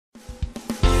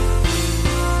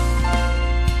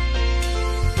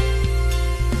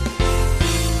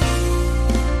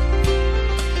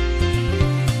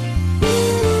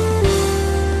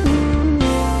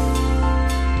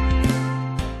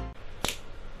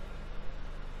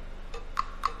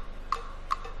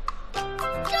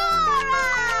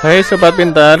Hai sobat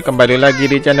pintar, kembali lagi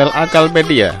di channel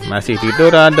Akalpedia. Masih di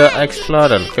Dora the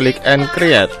Explorer, Click and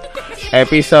Create,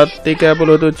 episode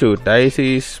 37,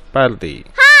 Daisy's Party.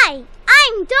 Hi,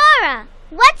 I'm Dora.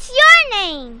 What's your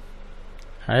name?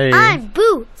 Hai. I'm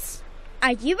Boots.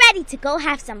 Are you ready to go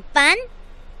have some fun?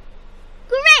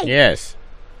 Great. Yes.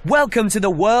 Welcome to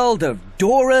the world of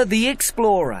Dora the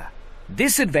Explorer.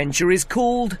 This adventure is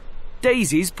called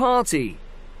Daisy's Party.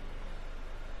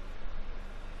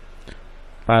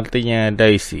 Partinya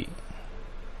Daisy,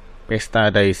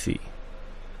 Pesta Daisy.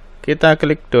 Kita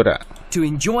klik Dora. To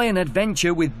enjoy an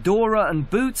adventure with Dora and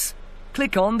Boots,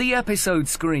 click on the episode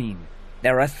screen.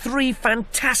 There are 3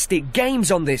 fantastic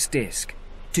games on this disc.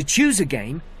 To choose a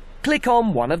game, click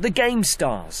on one of the game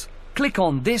stars. Click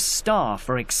on this star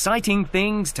for exciting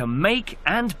things to make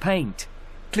and paint.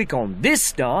 Click on this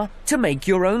star to make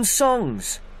your own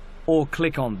songs. Or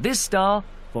click on this star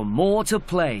for more to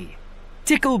play.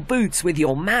 Tickle Boots with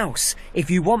your mouse if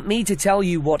you want me to tell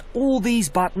you what all these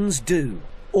buttons do.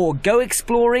 Or go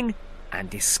exploring and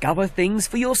discover things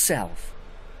for yourself.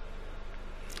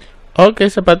 Oke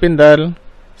sobat pintar,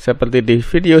 seperti di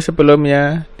video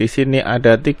sebelumnya, di sini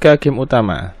ada 3 game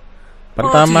utama.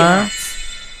 Pertama,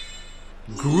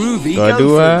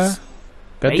 kedua,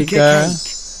 ketiga,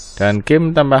 dan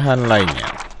game tambahan lainnya.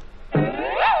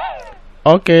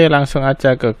 Oke, langsung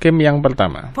aja ke game yang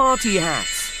pertama. Party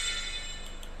hats.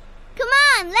 Come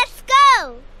on, let's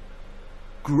go.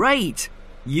 Great!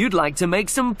 You'd like to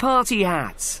make some party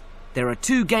hats. There are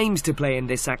 2 games to play in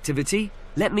this activity.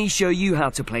 Let me show you how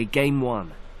to play game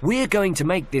 1. We're going to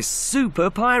make this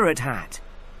super pirate hat.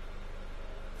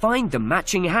 Find the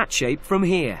matching hat shape from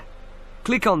here.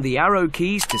 Click on the arrow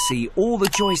keys to see all the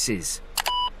choices.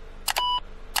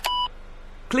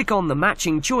 Click on the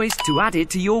matching choice to add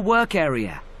it to your work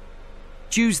area.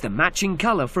 Choose the matching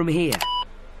color from here.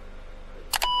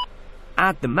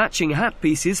 Add the matching hat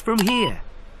pieces from here.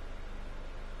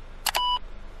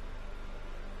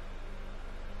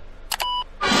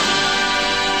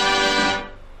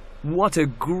 What a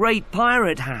great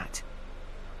pirate hat!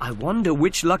 I wonder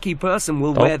which lucky person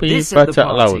will wear this at the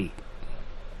party.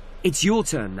 It's your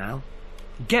turn now.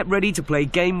 Get ready to play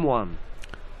game 1.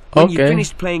 When you've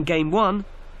finished playing game 1,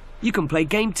 you can play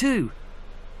game 2.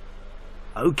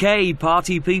 Okay,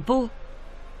 party people.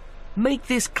 Make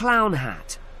this clown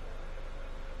hat.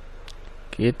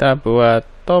 Kita buat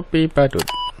topi badut.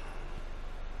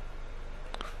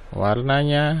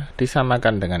 Warnanya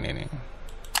disamakan dengan ini.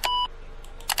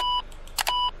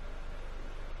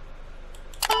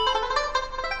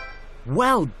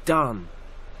 Well done.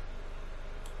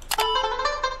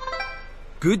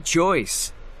 Good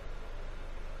choice.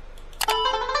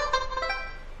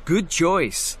 Good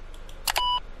choice.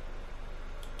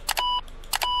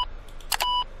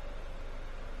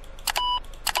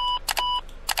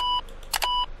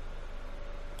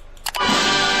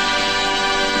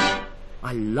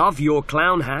 I love your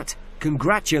clown hat.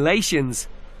 Congratulations.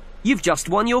 You've just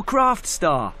won your craft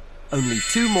star. Only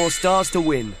 2 more stars to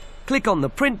win. Click on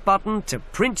the print button to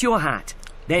print your hat.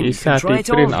 Then you can try it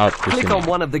on. Click on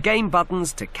one of the game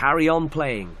buttons to carry on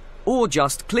playing. Or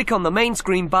just click on the main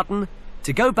screen button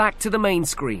to go back to the main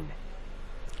screen.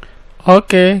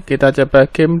 Oke, kita coba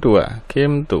game 2.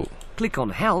 Game 2. Click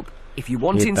on help if you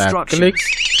want Kita instructions.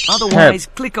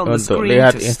 Otherwise, click on the screen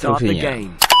to start the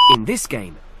game. In this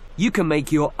game, you can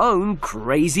make your own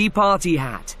crazy party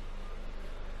hat.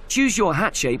 Choose your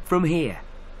hat shape from here.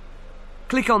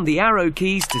 Click on the arrow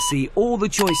keys to see all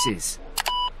the choices.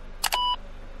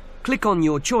 Click on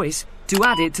your choice to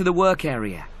add it to the work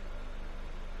area.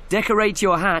 Decorate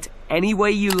your hat any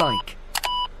way you like.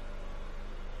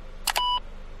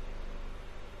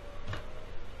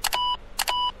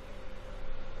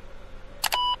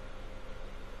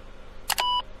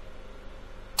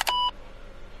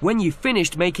 When you've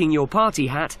finished making your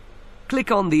party hat, click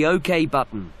on the OK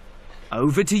button.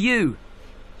 Over to you.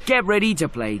 Get ready to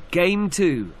play game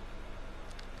 2.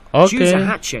 Choose a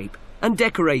hat shape and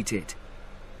decorate it.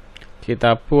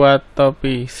 Kita buat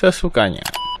topi sesukanya.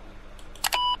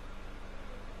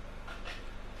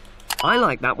 I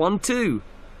like that one too.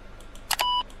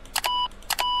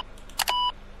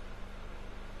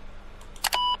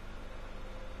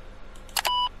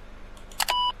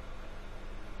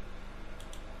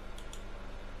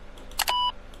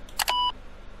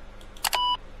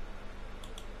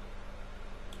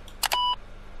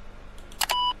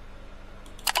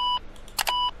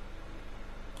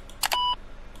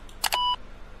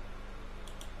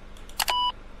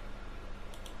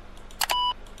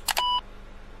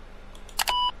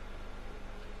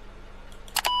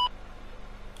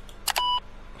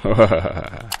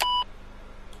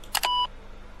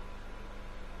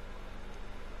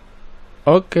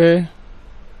 Oke.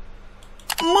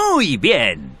 Muy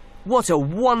bien! What a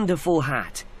wonderful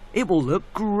hat. It will look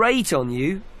great on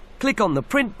you. Click on the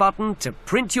print button to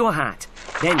print your hat.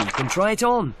 Then you can try it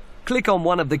on. Click on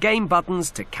one of the game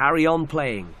buttons to carry on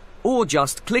playing. Or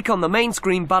just click on the main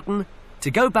screen button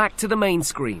to go back to the main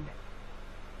screen.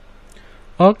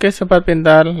 Oke, sobat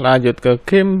pintar, lanjut ke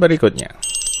game berikutnya.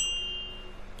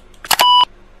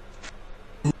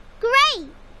 Great!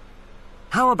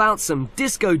 How about some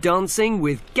disco dancing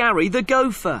with Gary the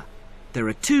Gopher? There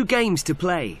are 2 games to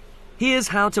play. Here's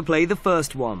how to play the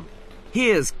first one.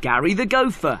 Here's Gary the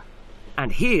Gopher.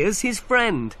 And here's his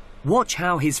friend. Watch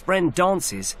how his friend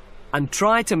dances and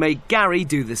try to make Gary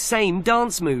do the same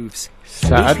dance moves.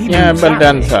 Saatnya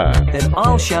berdansa. Then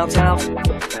I'll shout out,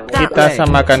 that Kita leg.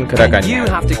 samakan gerakannya. And you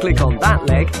have to click on that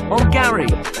leg on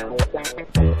Gary.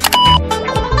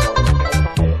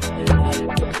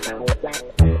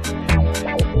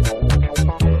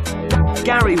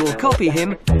 Gary will copy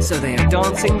him so they are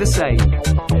dancing the same.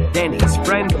 Then his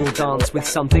friend will dance with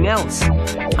something else.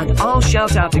 And I'll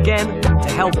shout out again to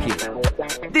help you.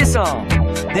 This arm.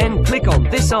 Then click on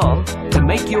this arm to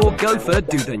make your gopher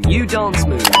do the new dance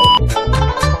move.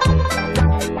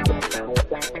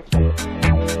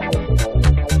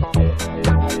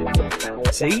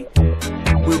 See?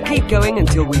 We'll keep going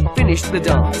until we finish the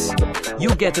dance.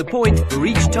 You'll get a point for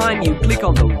each time you click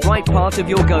on the right part of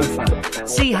your gopher.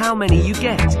 See how many you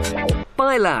get.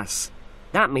 Bailas.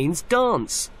 That means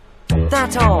dance.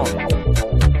 That arm.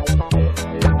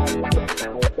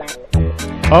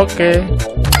 Oke.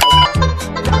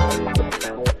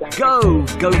 Go,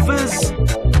 gophers.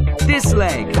 This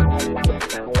leg.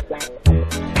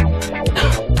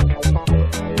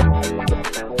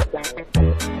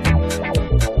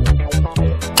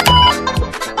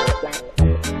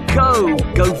 Go,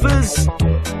 gophers.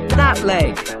 That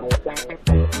leg.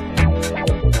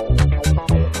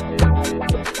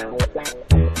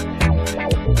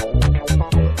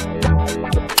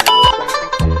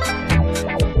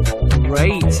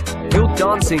 Great. You're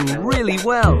dancing really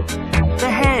well. The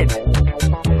head.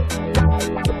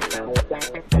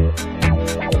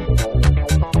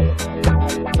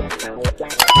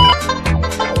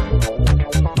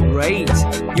 Great.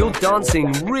 You're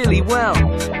dancing really well.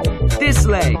 This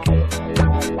leg.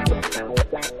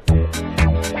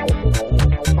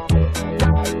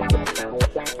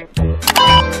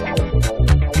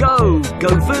 Go,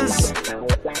 gophers.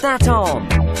 That arm.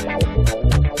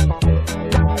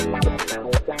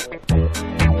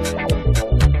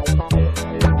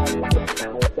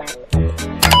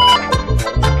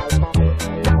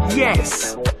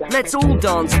 Yes. Let's all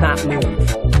dance that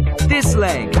move. This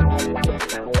leg.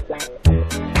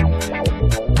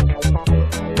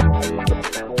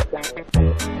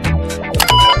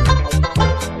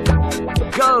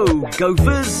 Go,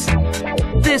 gophers.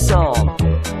 This arm.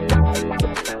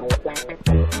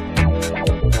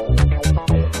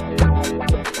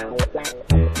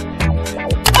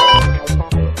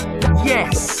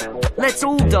 Yes. Let's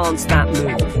all dance that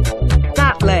move.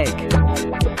 That leg.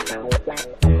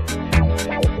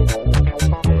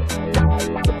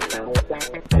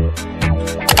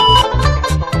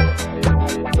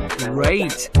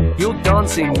 Great. You're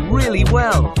dancing really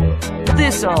well.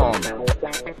 This arm.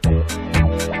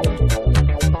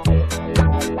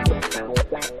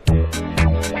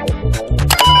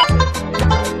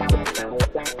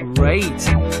 Great.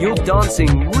 You're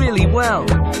dancing really well.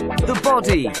 The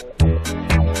body.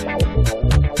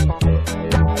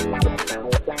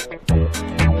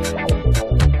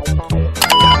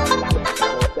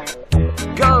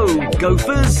 Go,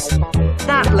 gophers.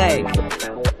 That leg.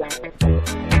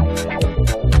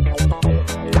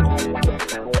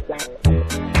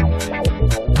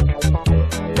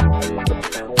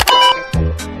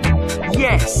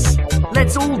 Yes.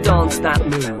 Let's all dance that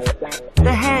move.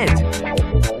 The head.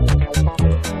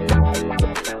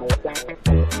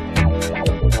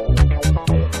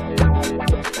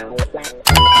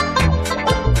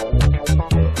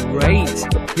 Great.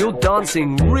 You're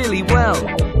dancing really well.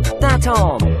 That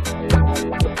arm.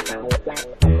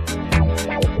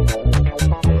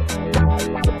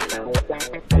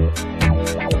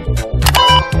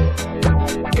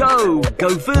 Go,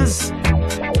 gophers.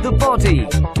 The body.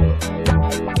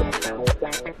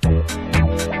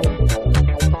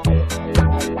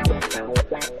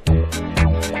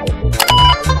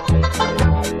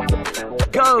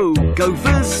 Go,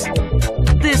 gophers.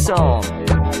 This arm.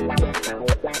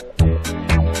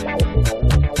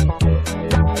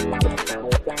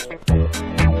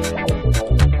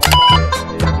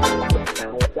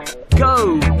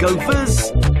 Go,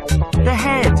 gophers. The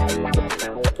head.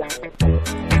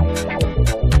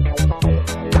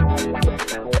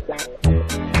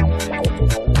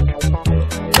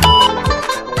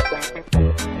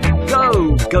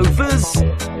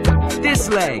 This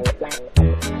leg.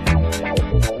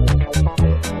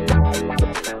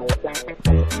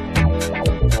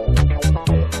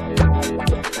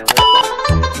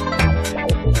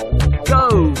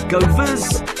 Go,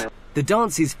 gophers! The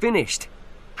dance is finished.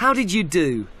 How did you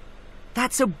do?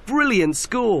 That's a brilliant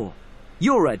score.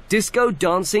 You're a disco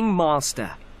dancing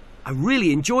master. I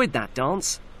really enjoyed that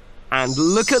dance. And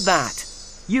look at that.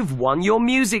 You've won your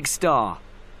music star.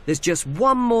 There's just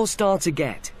one more star to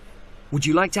get. Would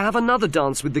you like to have another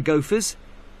dance with the gophers?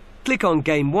 Click on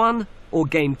Game 1 or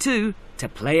Game 2 to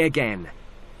play again.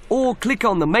 Or click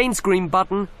on the main screen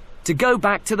button to go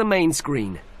back to the main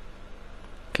screen.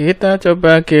 Kita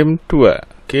coba game 2,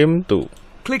 game 2.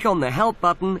 Click on the help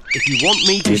button if you want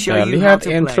me to show Kita you how lihat to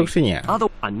play. instruksinya.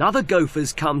 Another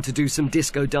gopher's come to do some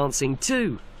disco dancing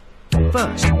too.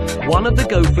 First, one of the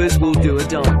gophers will do a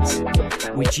dance,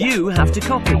 which you have to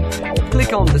copy.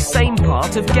 Click on the same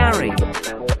part of Gary.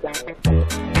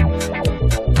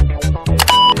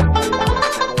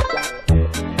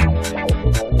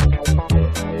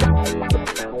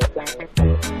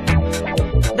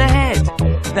 The head.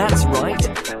 That's right.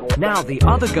 Now the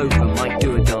other gopher might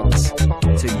do a dance.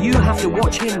 So you have to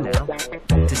watch him now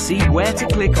to see where to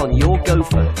click on your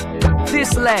gopher.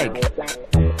 This leg.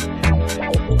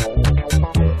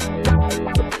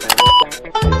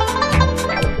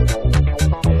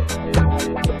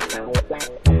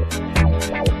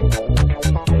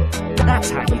 That's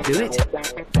how you do it.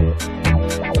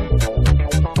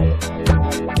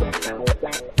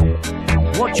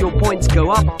 Watch your points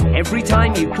go up every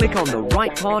time you click on the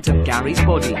right part of Gary's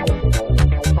body.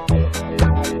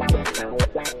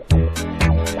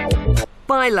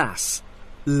 Bye, lass.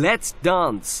 Let's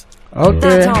dance. Okay.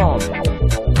 That arm.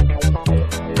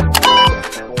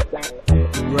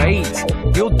 Great.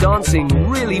 You're dancing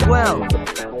really well.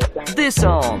 This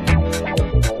arm.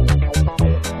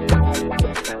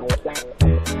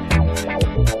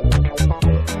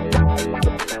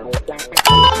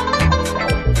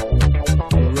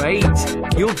 Great.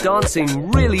 You're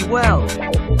dancing really well.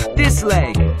 This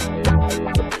leg.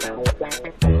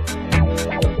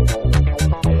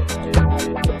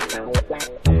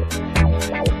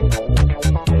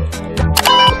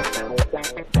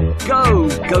 Go,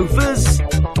 gophers!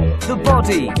 The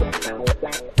body.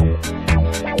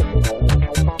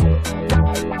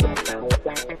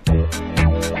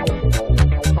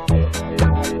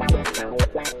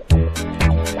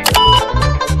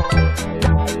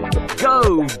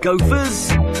 Go, gophers!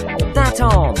 That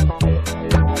arm.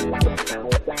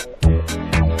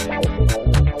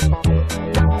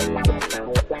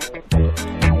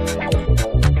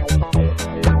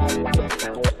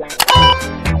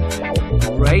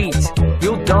 Great!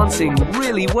 You're dancing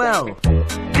really well.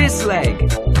 This leg.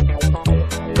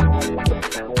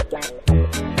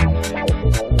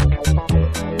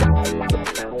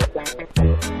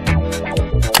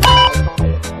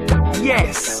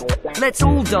 Yes! Let's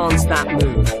all dance that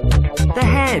move. The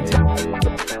head.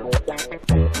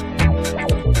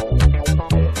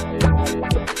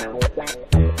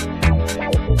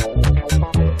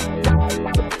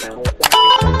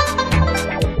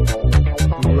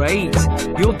 Great!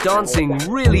 You're dancing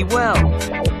really well.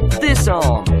 This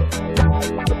arm.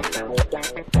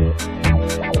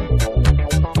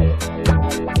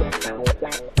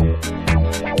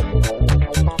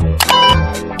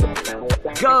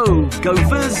 Go,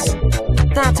 gophers!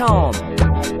 That arm.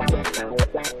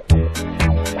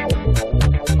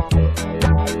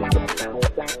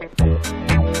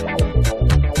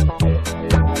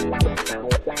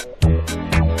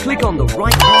 Click on the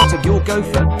right part of your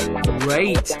gopher.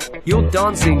 Great! You're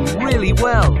dancing really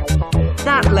well.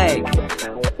 That leg.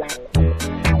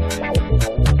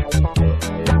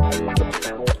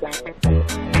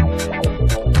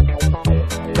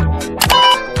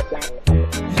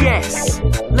 Yes!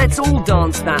 Let's all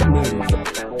dance that move.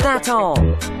 That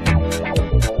arm.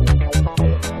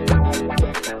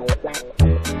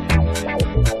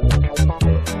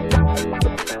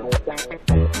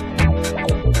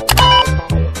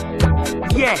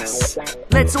 Yes!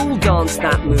 Let's all dance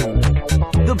that move.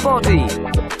 The body.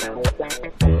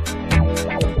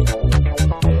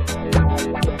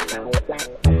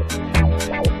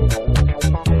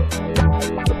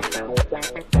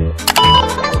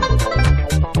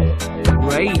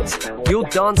 Great! You're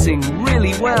dancing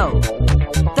really well.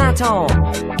 That arm.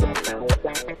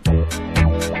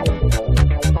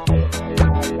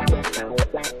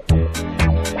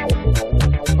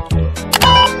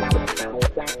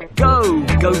 Go,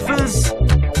 gophers!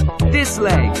 This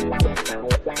leg.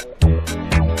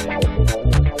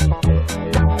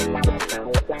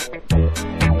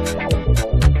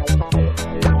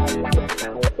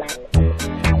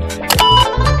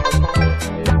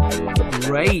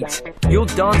 Great! You're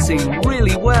dancing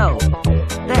really well.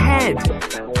 The head.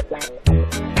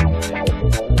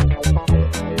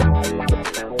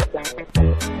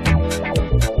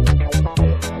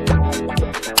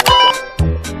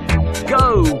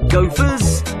 Go,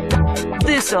 gophers!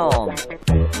 This arm.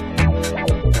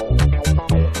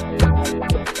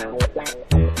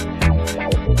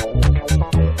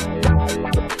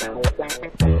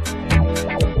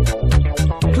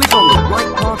 Click on the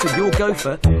right part of your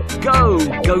gopher. Go,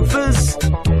 gophers!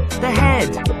 The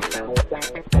head.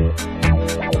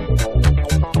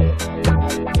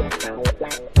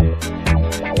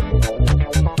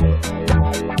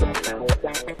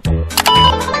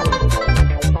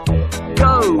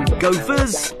 Go,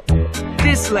 gophers!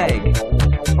 This leg.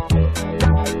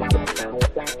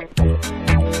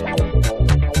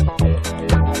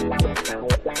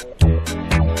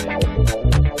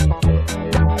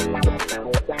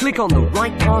 Click on the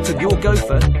right part of your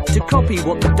gopher to copy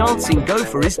what the dancing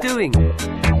gopher is doing.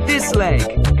 This leg.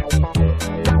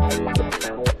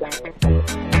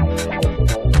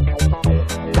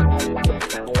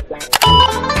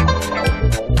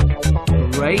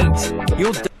 Great.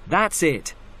 That's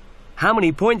it. How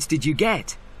many points did you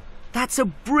get? That's a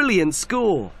brilliant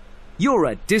score. You're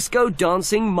a disco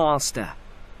dancing master.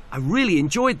 I really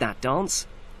enjoyed that dance.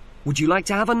 Would you like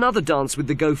to have another dance with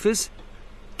the gophers?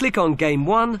 Click on Game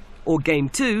 1 or Game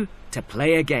 2 to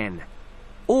play again.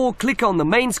 Or click on the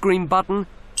main screen button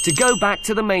to go back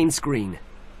to the main screen.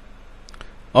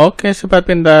 Oke, sobat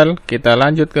pintar, kita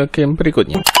lanjut ke game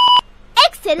berikutnya.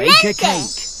 Bake a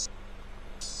cake.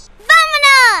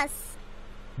 Vámonos!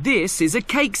 This is a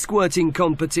cake squirting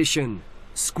competition.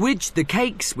 Squidge the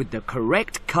cakes with the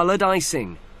correct coloured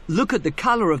icing. Look at the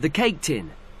colour of the cake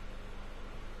tin.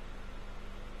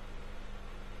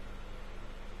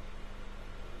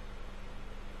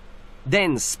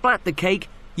 Then splat the cake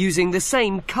using the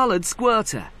same coloured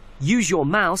squirter. Use your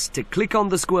mouse to click on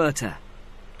the squirter.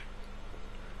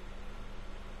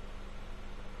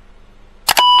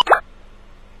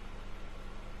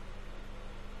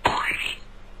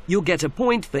 You'll get a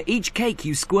point for each cake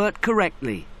you squirt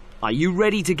correctly. Are you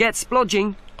ready to get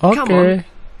splodging? Come on.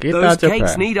 Those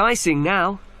cakes need icing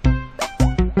now.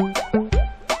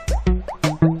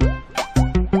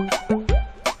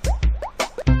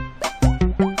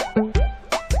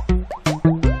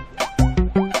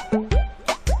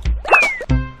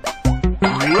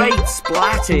 Great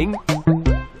splatting.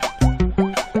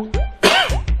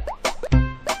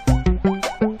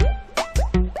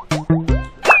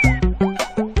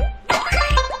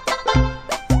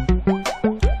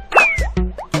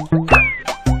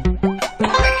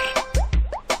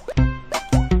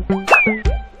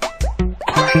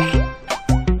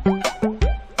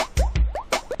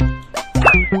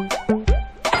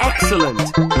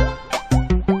 Excellent.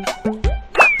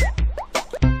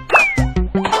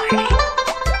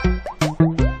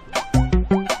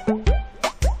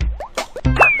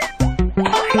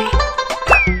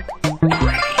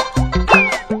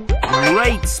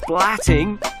 Great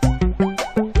splatting.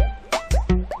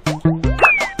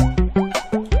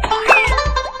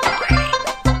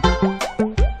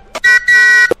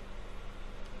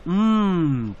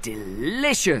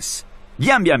 Delicious.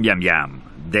 Yum, yum, yum, yum.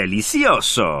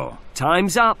 Delicioso.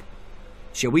 Time's up.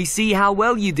 Shall we see how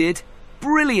well you did?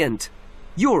 Brilliant.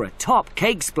 You're a top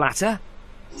cake splatter.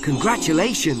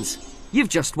 Congratulations. You've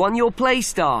just won your Play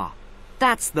Star.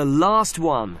 That's the last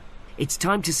one. It's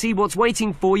time to see what's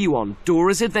waiting for you on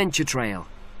Dora's Adventure Trail.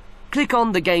 Click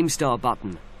on the Game Star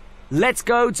button. Let's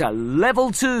go to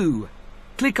Level 2.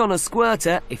 Click on a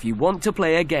squirter if you want to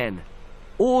play again.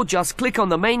 Or just click on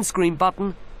the main screen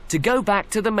button to go back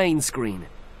to the main screen.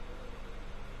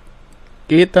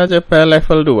 Kita coba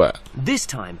level 2. This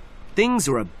time, things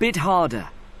are a bit harder.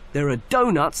 There are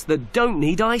donuts that don't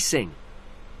need icing.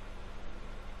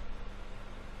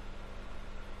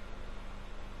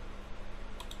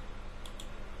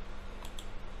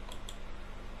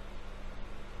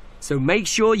 So make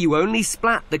sure you only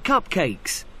splat the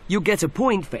cupcakes. You'll get a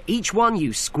point for each one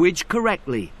you squidge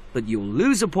correctly, but you'll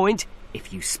lose a point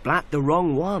if you splat the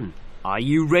wrong one. Are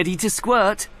you ready to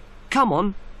squirt? Come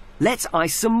on, let's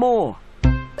ice some more.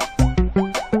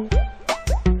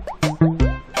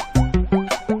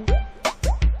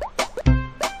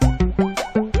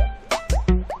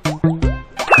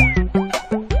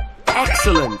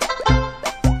 Excellent.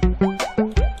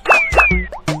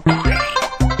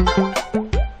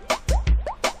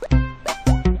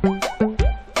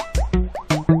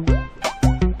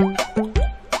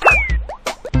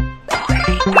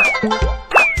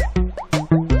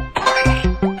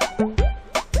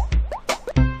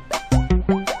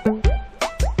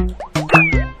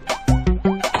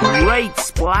 Great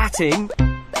splatting!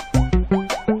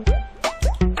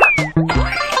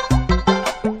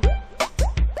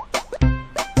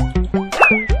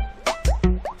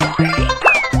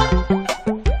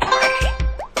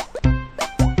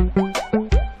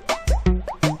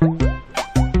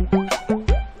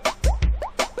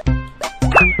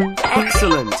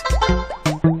 Excellent!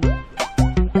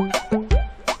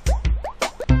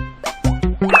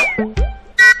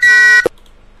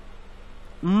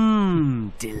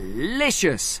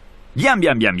 Delicious! Yum,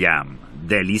 yum, yum, yum.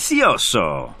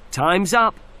 Delicioso. Time's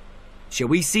up. Shall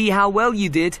we see how well you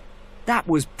did? That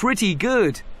was pretty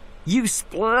good. You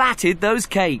splatted those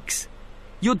cakes.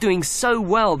 You're doing so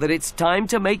well that it's time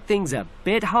to make things a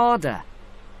bit harder.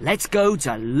 Let's go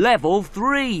to level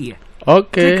 3.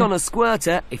 Okay. Click on a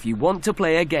squirter if you want to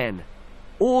play again.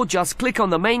 Or just click on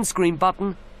the main screen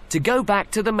button to go back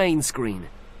to the main screen.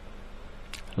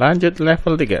 Lanjut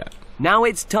level 3. Now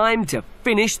it's time to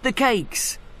finish the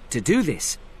cakes. To do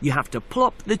this, you have to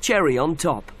plop the cherry on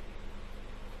top.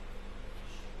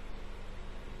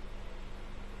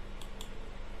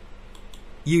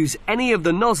 Use any of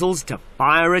the nozzles to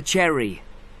fire a cherry.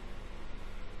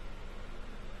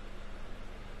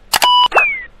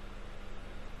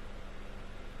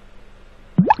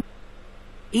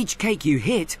 Each cake you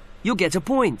hit, you'll get a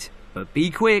point. But be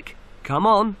quick. Come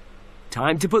on.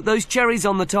 Time to put those cherries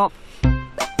on the top.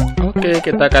 Oke,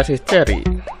 kita kasih cherry.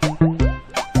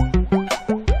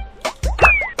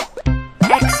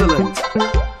 Excellent.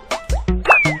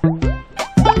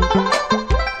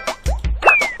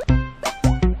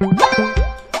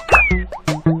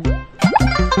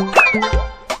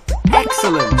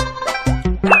 Excellent.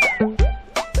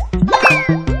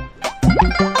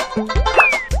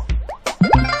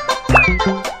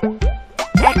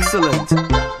 Excellent.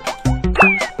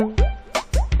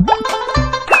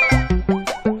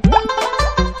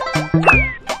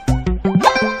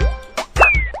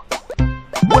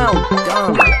 Well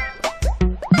done.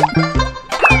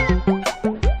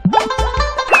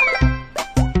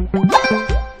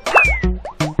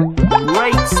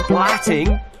 Great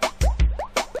splatting.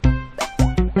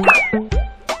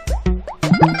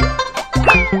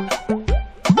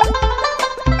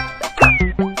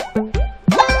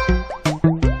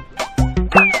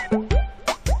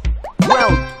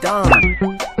 Well done.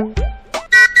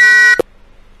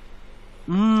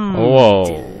 Wow.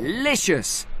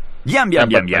 Delicious. Yum, yum,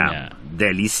 yum, Dapat yum. banyak.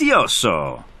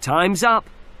 Delicioso. Time's up.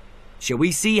 Shall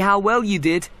we see how well you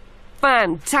did?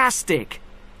 Fantastic!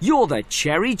 You're the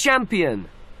cherry champion.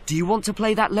 Do you want to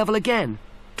play that level again?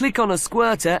 Click on a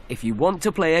squirter if you want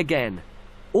to play again.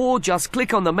 Or just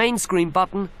click on the main screen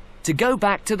button to go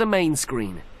back to the main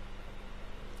screen.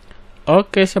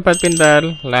 Oke, sobat pintar,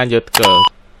 lanjut ke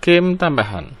game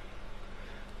tambahan.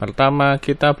 Pertama,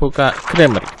 kita buka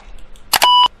grammar.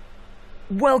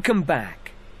 Welcome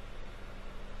back.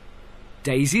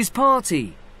 Daisy's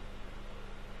party.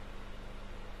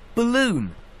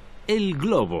 Balloon. El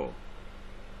globo.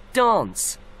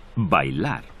 Dance.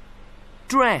 Bailar.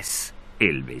 Dress.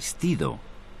 El vestido.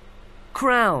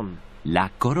 Crown.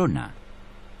 La corona.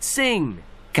 Sing.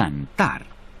 Cantar.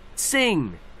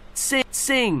 Sing.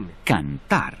 Sing.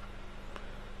 Cantar.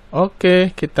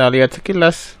 Oke, kita lihat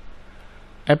sekilas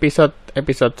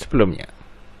episode sebelumnya.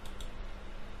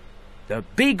 The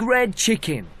Big Red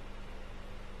Chicken.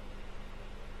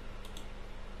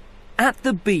 At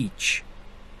the beach.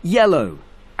 Yellow.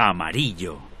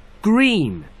 Amarillo.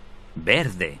 Green.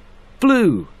 Verde.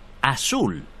 Blue.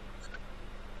 Azul.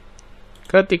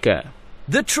 Ketiga,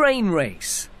 The train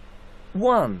race.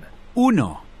 1,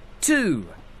 1, 2,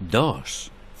 2,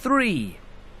 3.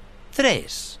 3.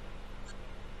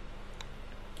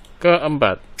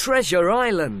 keempat, Treasure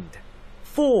Island.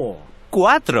 4,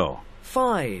 4,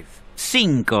 5,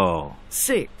 5,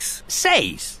 6.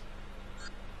 6.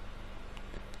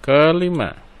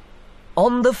 kelima,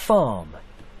 On the farm.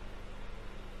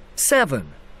 7,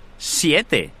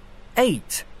 7,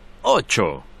 8, 8,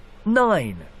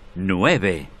 9,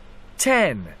 9,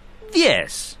 10.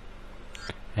 10.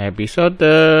 episode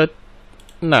 6,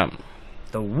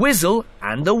 The Whistle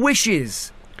and the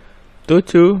Wishes.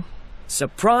 7,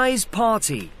 Surprise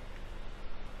Party.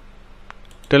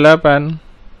 8,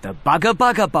 The Bugger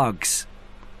Bugger Bugs.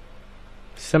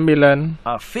 9,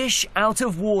 A Fish Out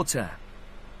of Water.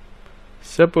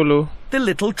 10, The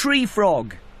Little Tree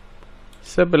Frog.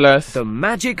 11, The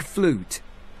Magic Flute.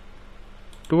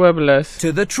 12,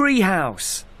 To the Tree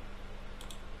House.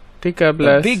 13,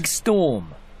 The Big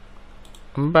Storm.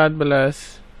 14,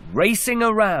 Racing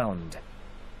Around.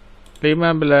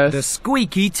 15, The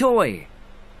Squeaky Toy.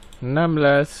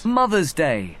 16, Mother's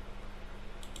Day.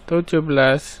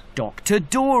 17, Dr.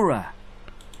 Dora.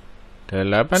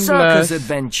 Circus 18,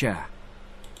 adventure.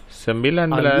 19,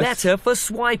 A letter for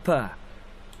swiper.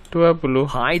 20,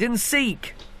 Hide and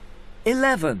seek.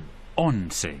 11,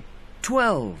 11,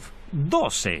 12,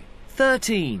 12,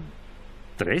 13,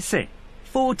 13,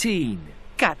 14.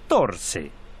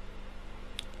 14,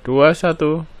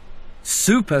 21,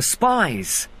 Super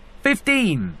spies.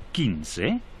 15,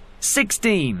 15,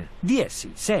 16,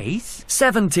 16,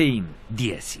 17.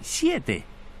 17,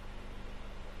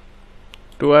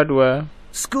 22,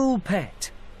 School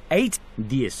pet. 8,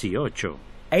 18,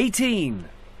 18,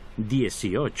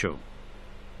 18,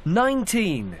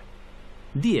 19,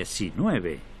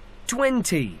 19,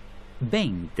 20.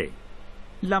 20,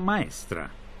 la maestra.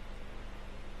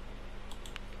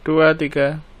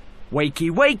 23,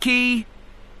 Wakey wakey.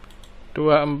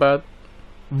 24,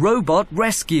 Robot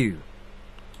rescue.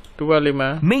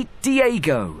 25, Meet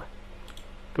Diego.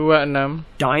 26,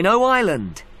 Dino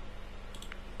Island.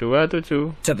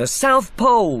 27, To the South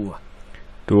Pole.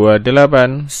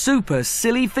 28, Super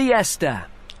silly fiesta.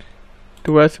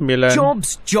 29,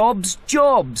 Jobs, jobs,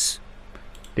 jobs.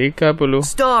 30,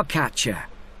 Star catcher.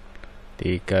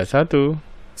 31,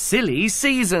 Silly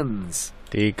seasons.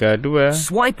 32,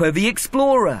 Swiper the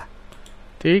Explorer.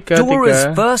 33, Dora's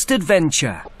first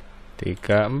adventure.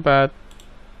 34,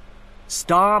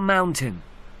 Star Mountain.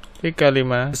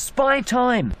 35, Spy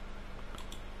time.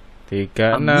 A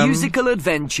 36, musical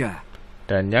adventure.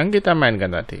 dan yang kita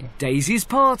mainkan tadi. Daisy's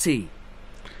party.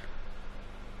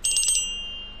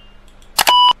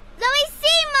 Lo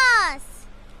hicimos!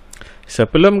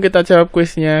 Sebelum kita jawab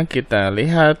kuisnya, kita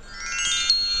lihat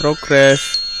progres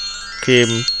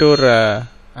game Dora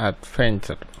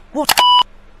Adventure.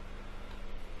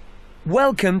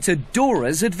 Welcome to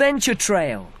Dora's Adventure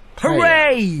Trail.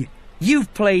 Hooray!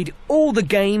 You've played all the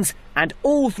games and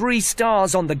all 3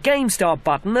 stars on the Game Start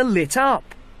button are lit up.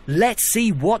 Let's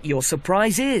see what your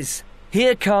surprise is.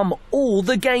 Here come all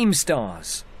the Game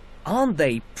Stars. Aren't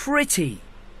they pretty?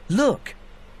 Look,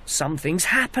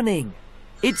 something's happening.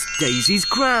 It's Daisy's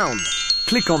crown.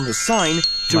 Click on the sign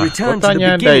to return to the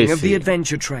Mahkotanya beginning of the Daisy.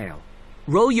 adventure trail.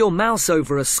 Roll your mouse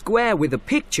over a square with a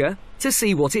picture to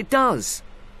see what it does.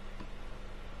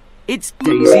 It's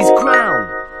Daisy's crown.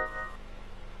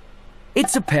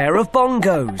 It's a pair of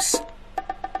bongos.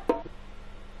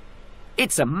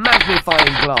 It's a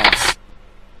magnifying glass.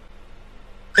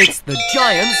 It's the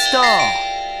giant star.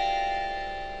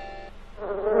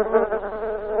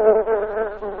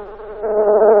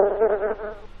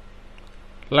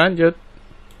 Lanjut.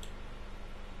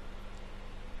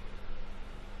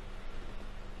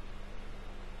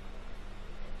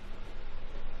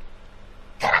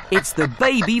 It's the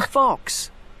baby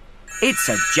fox. It's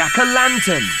a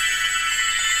jack-o'-lantern.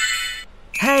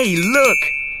 Hey, look!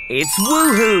 It's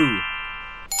Woohoo!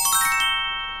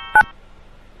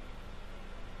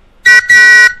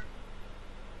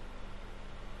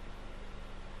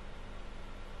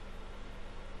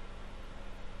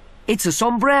 It's a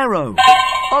sombrero.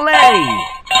 Olé!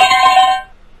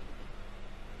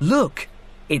 Look,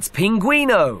 it's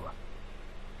Pinguino.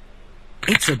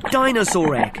 It's a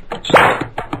dinosaur egg.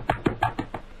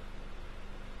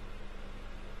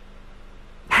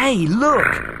 Hey,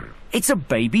 look! It's a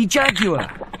baby jaguar.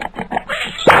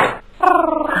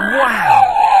 Wow!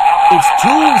 It's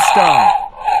Tool Star.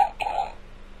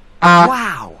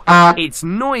 Wow! It's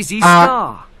Noisy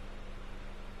Star.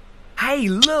 Hey,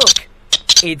 look!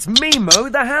 It's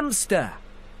Mimo the hamster.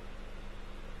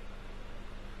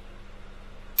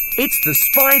 It's the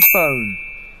spy phone.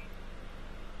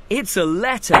 It's a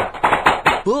letter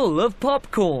full of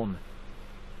popcorn.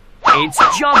 It's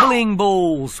juggling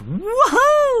balls.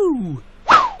 Woohoo!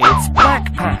 It's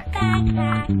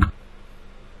backpack.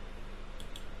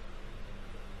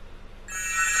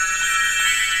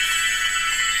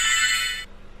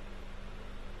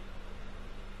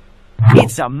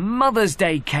 It's a Mother's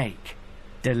Day cake.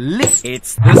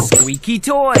 It's the squeaky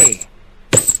toy.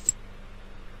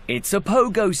 It's a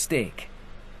pogo stick.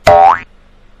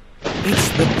 It's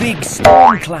the big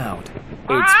storm cloud.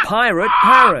 It's Pirate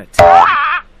Parrot.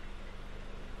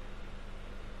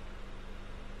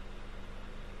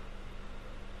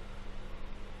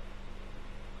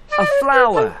 A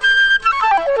flower.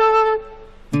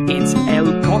 It's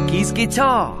El Cocky's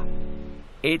guitar.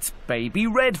 It's Baby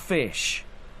Redfish.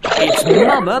 It's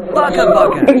Mama Bugger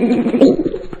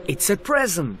Bugger. It's a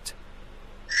present.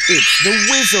 It's the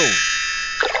Whizzle.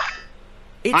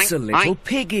 It's a little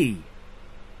piggy.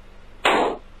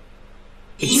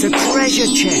 It's a treasure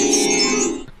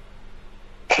chest.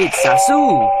 It's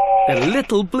Azul, the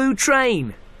little blue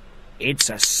train. It's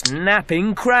a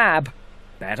snapping crab.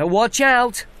 Better watch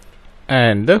out.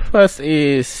 And the first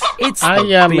is It's the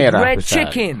ayam big merah red besar.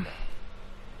 chicken.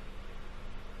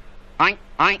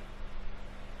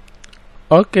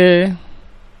 Oke.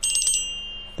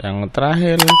 Yang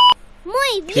terakhir,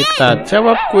 Muy bien. kita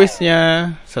jawab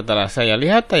kuisnya setelah saya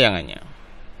lihat tayangannya.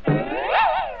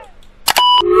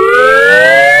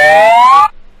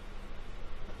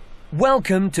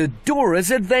 Welcome to Dora's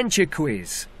Adventure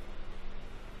Quiz.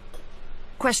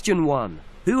 Question 1.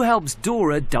 Who helps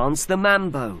Dora dance the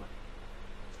mambo?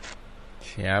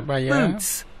 Siapa ya?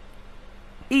 Boots.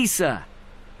 Aisar.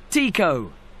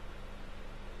 Tico.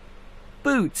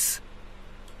 Boots.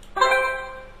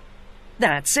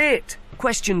 That's it.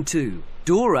 Question 2.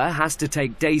 Dora has to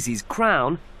take Daisy's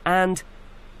crown and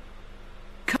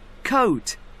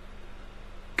coat.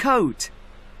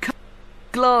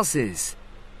 Glasses.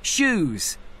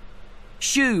 Shoes.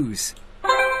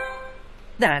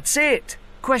 That's it.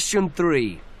 Question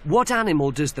 3. What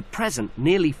animal does the present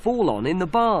nearly fall on in the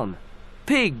barn?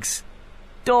 Pigs.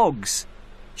 Dogs.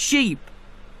 Sheep.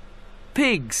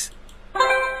 Pigs.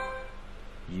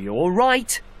 You're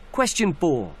right. Question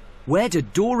 4. Where do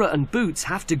Dora and Boots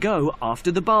have to go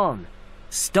after the barn?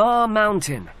 Star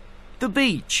Mountain. The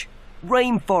beach.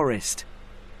 Rainforest.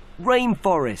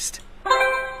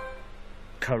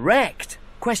 Correct.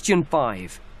 Question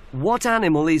 5. What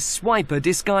animal is Swiper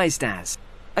disguised as?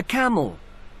 A camel.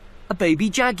 A baby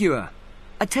jaguar.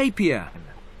 A tapir.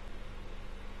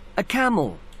 A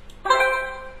camel.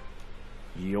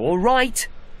 You're right.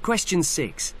 Question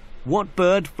 6. What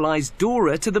bird flies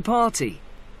Dora to the party?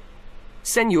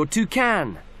 Senor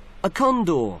Toucan. A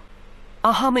condor.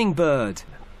 A hummingbird.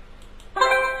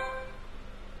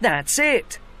 That's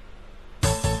it.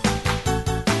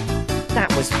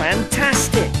 That was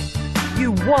fantastic.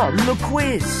 You won the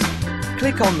quiz.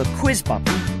 Click on the quiz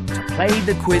button to play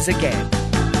the quiz again,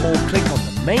 or click on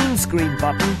the main screen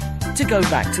button to go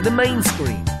back to the main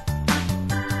screen.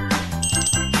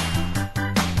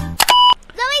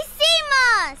 Lo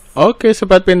hicimos. Oke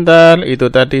sobat pintar, itu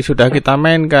tadi sudah kita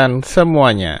mainkan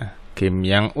semuanya. Game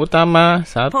yang utama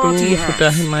 1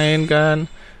 sudah mainkan,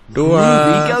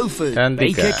 2 dan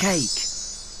 3.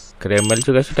 Grammar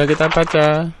juga sudah kita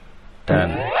baca, dan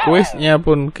kuisnya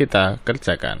pun kita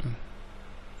kerjakan.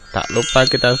 Tak lupa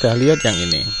kita sudah lihat yang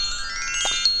ini.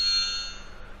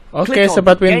 Oke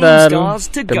sobat pintar,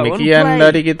 demikian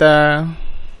dari kita.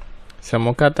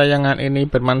 Semoga tayangan ini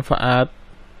bermanfaat.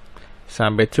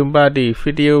 Sampai jumpa di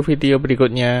video-video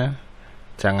berikutnya.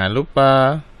 Jangan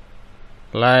lupa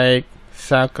like,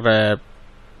 subscribe,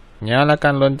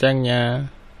 nyalakan loncengnya.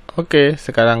 Oke,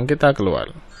 sekarang kita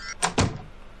keluar.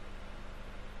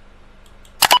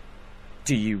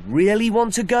 Do you really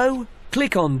want to go?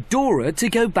 Click on Dora to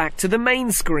go back to the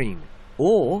main screen,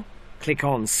 or click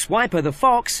on Swiper the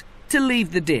Fox to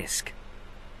leave the disc.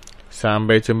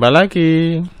 Sampai jumpa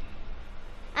lagi.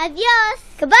 Adios.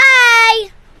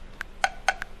 Goodbye.